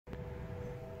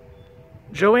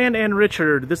Joanne and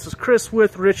Richard, this is Chris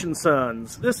with Rich &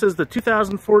 Sons. This is the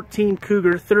 2014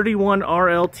 Cougar 31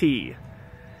 RLT.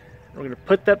 We're going to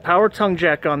put that power tongue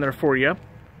jack on there for you.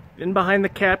 In behind the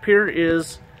cap here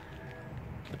is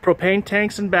the propane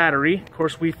tanks and battery. Of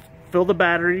course, we fill the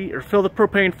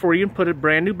propane for you and put a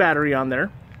brand new battery on there.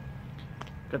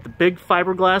 Got the big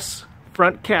fiberglass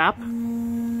front cap.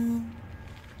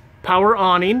 Power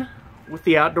awning with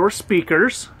the outdoor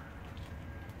speakers.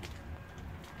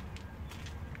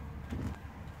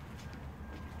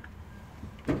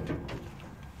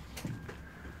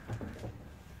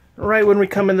 Right when we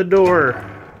come in the door,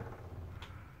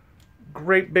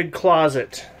 great big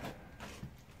closet.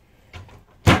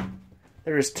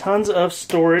 There is tons of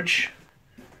storage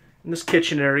in this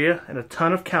kitchen area and a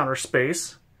ton of counter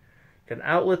space. Got an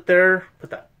outlet there, put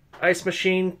the ice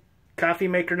machine, coffee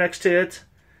maker next to it.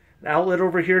 An outlet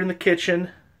over here in the kitchen.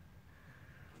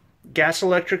 Gas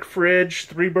electric fridge,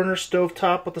 3-burner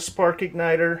stovetop with a spark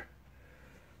igniter.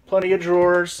 Plenty of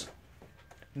drawers.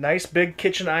 Nice big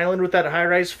kitchen island with that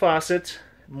high-rise faucet.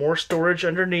 More storage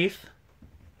underneath.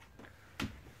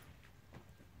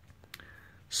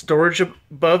 Storage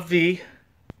above the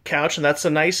couch, and that's a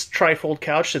nice trifold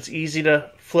couch that's easy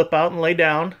to flip out and lay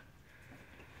down.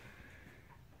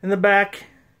 In the back,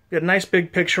 you got a nice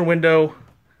big picture window.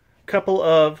 Couple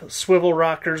of swivel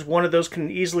rockers. One of those can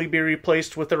easily be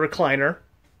replaced with a recliner.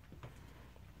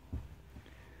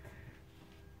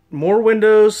 More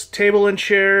windows, table and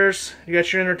chairs. You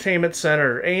got your entertainment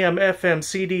center, AM, FM,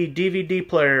 CD, DVD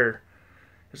player.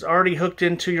 Is already hooked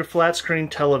into your flat screen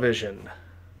television.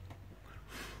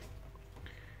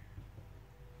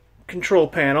 Control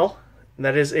panel, and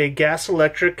that is a gas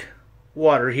electric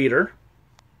water heater.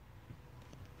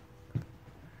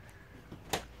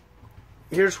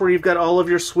 Here's where you've got all of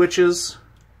your switches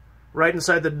right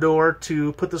inside the door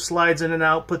to put the slides in and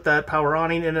out, put that power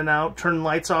awning in and out, turn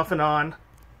lights off and on.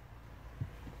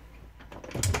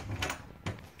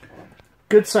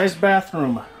 Good sized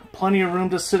bathroom, plenty of room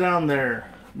to sit down there.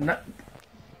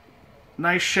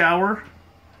 Nice shower,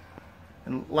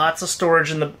 and lots of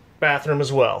storage in the bathroom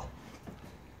as well.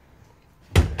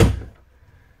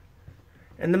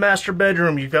 In the master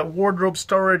bedroom, you've got wardrobe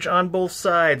storage on both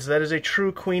sides. That is a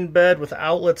true queen bed with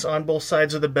outlets on both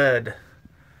sides of the bed.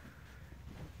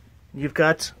 You've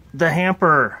got the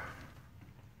hamper.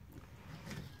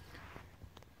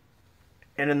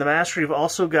 And in the master, you've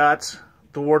also got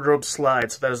the wardrobe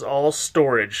slide. So that is all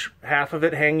storage. Half of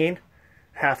it hanging,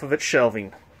 half of it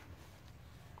shelving.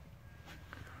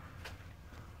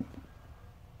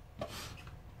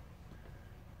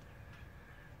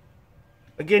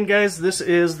 Again, guys, this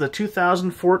is the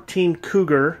 2014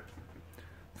 Cougar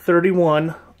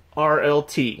 31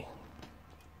 RLT.